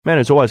Man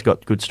who's always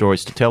got good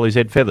stories to tell is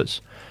Ed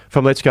Fethers.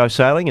 From Let's Go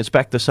Sailing, it's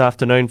back this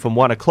afternoon from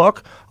 1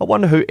 o'clock. I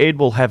wonder who Ed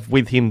will have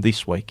with him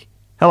this week.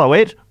 Hello,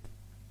 Ed.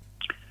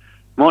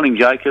 Morning,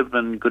 Jacob,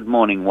 and good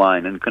morning,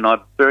 Wayne. And can I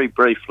very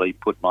briefly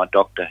put my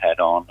doctor hat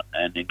on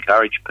and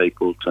encourage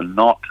people to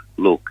not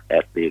look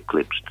at the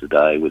eclipse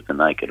today with the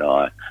naked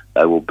eye.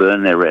 They will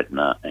burn their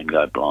retina and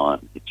go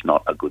blind. It's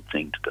not a good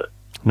thing to do.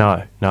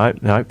 No,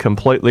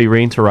 completely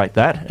reiterate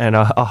that, and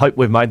I hope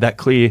we've made that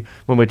clear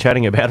when we're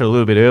chatting about it a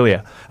little bit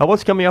earlier.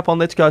 What's coming up on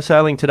Let's Go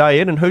Sailing today,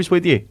 Ed, and who's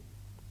with you?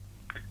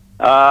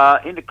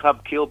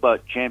 Interclub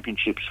Keelboat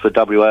Championships for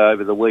WA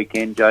over the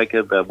weekend,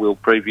 Jacob. We'll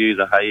preview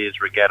the Hayes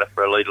Regatta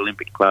for Elite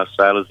Olympic class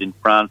sailors in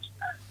France.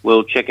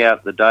 We'll check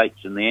out the dates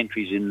and the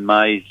entries in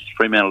May's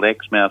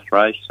Fremantle-Exmouth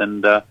race,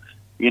 and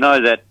you know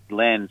that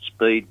land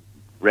speed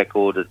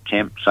record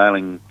attempt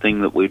sailing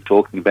thing that we're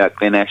talking about.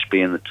 Glenn Ashby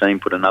and the team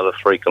put another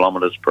 3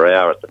 kilometres per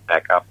hour at the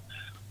backup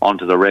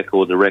onto the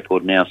record. The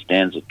record now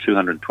stands at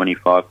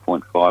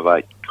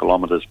 225.58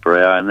 kilometres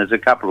per hour, and there's a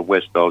couple of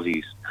West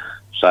Aussies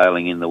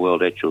sailing in the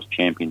World Etchels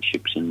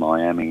Championships in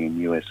Miami in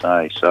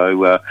USA.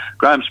 So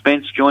Graham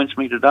Spence joins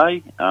me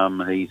today.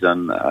 He's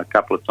done a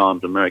couple of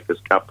times America's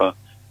Cupper.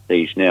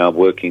 He's now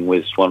working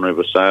with Swan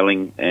River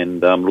Sailing,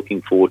 and I'm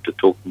looking forward to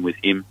talking with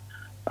him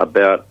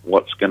about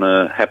what's going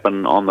to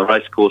happen on the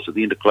racecourse at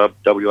the Interclub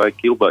WA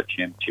Keelboat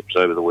Championships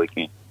over the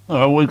weekend.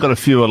 We've got a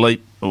few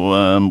elite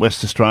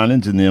West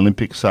Australians in the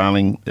Olympic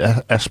sailing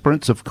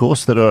aspirants, of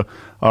course, that are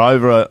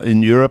over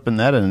in Europe and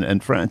that,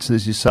 and France,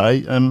 as you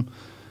say.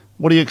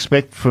 What do you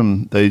expect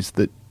from these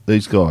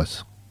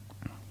guys?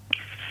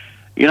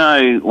 You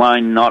know,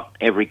 Wayne, not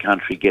every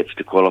country gets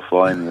to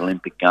qualify in the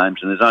Olympic Games,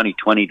 and there's only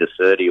 20 to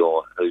 30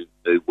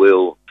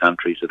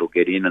 countries that'll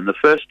get in, and the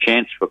first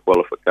chance for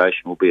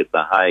qualification will be at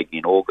The Hague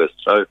in August.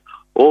 So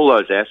all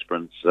those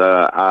aspirants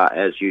are,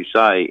 as you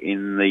say,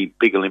 in the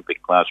big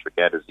Olympic class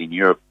regattas in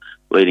Europe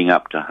leading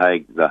up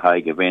to the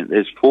Hague event.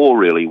 There's 4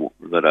 really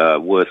that are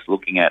worth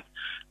looking at.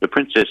 The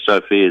Princess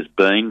Sophia's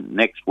been,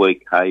 next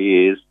week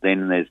Hayes,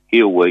 then there's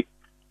Kiel Week,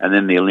 and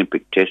then the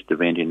Olympic test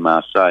event in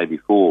Marseille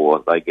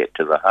before they get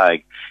to The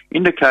Hague.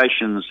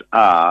 Indications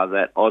are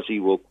that Aussie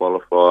will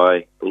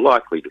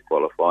likely to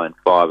qualify in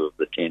 5 of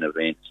the 10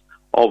 events.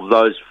 Of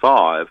those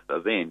 5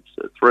 events,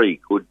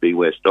 3 could be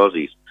West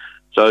Aussies.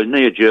 So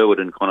Nia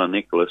Jerwood and Connor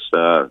Nicholas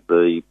are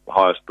the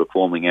highest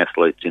performing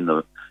athletes in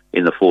the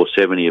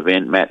 470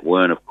 event. Matt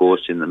Wern, of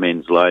course, in the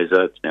men's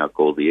laser. It's now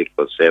called the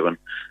ICLA 7.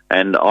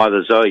 And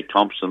either Zoe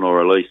Thompson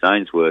or Elise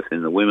Ainsworth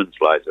in the women's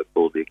laser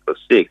called the ICLA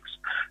 6.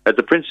 At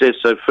the Princess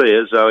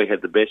Sophia, Zoe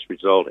had the best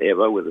result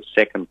ever with a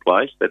 2nd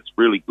place. That's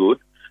really good.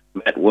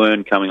 Matt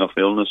Wern coming off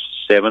illness,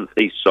 7th.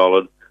 He's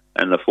solid.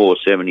 And the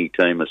 470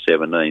 team are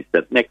 17th.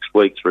 At next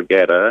week's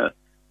regatta,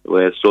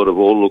 we're sort of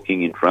all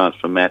looking in France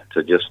for Matt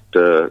to just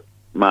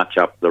march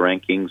up the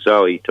rankings,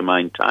 Zoe to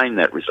maintain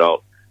that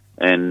result,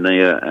 and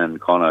Nia and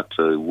Connor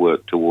to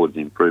work towards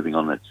improving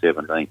on that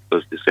 17th,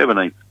 because the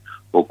 17th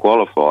will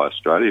qualify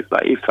Australia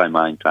if they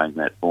maintain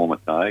that form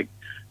at The Hague.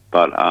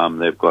 But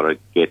they've got to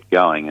get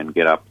going and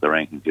get up the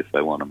rankings if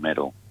they want a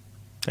medal.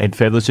 Ed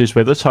Fethers is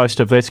with us, host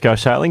of Let's Go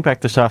Sailing,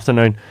 back this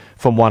afternoon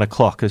from 1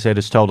 o'clock, as Ed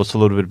has told us a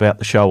little bit about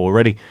the show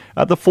already.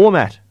 The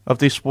format of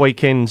this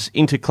weekend's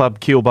Interclub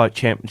Keelboat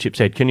Championships,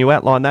 Ed, can you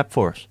outline that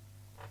for us?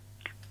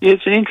 Yeah,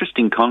 it's an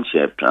interesting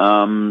concept.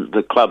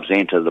 The clubs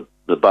enter,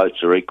 the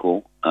boats are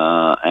equal,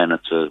 and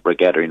it's a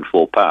regatta in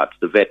 4 parts.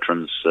 The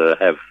veterans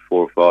have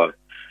 4 or 5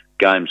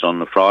 games on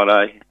the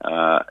Friday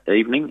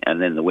evening, and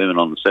then the women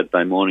on the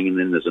Saturday morning, and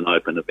then there's an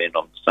open event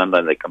on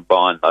Sunday. They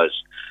combine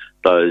those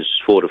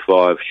 4 to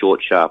 5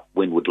 short, sharp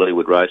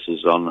windward-leeward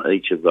races on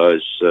each of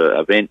those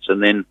events,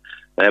 and then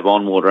they have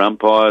on-water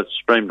umpires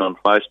streamed on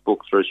Facebook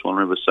through Swan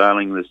River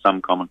Sailing. There's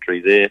some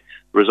commentary there.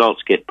 The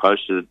results get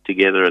posted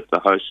together at the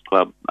host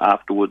club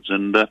afterwards,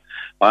 and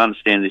I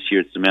understand this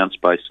year it's the Mount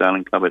Space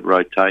Sailing Club. It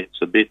rotates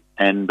a bit,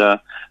 and the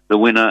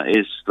winner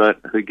is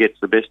who gets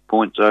the best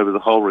points over the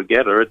whole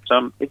regatta. It's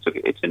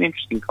an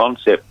interesting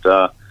concept.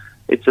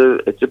 It's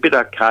a bit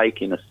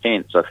archaic in a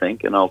sense, I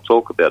think, and I'll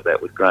talk about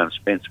that with Graham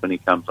Spence when he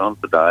comes on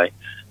today,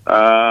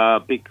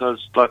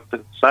 because like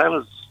the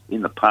sailors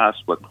in the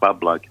past were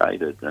club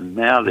located, and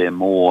now they're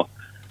more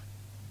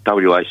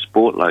WA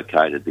sport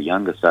located, the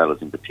younger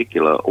sailors in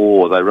particular,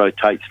 or they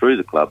rotate through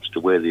the clubs to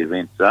where the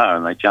events are,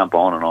 and they jump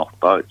on and off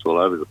boats all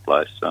over the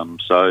place.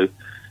 So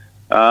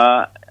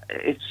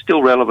it's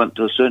still relevant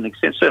to a certain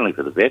extent, certainly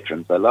for the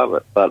veterans. They love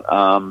it. But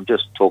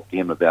just talk to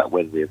him about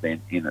whether the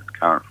event in its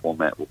current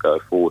format will go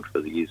forward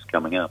for the years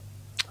coming up.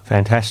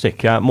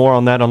 Fantastic. More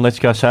on that on Let's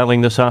Go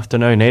Sailing this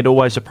afternoon. Ed,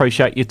 always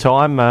appreciate your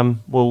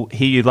time. We'll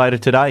hear you later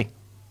today.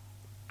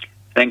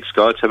 Thanks,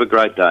 guys. Have a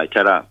great day.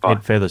 Ta-da. Bye. Ed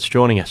Fethers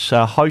joining us,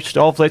 host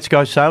of Let's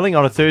Go Sailing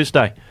on a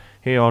Thursday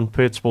here on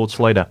Perth Sports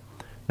Leader,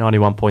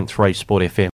 91.3 Sport FM.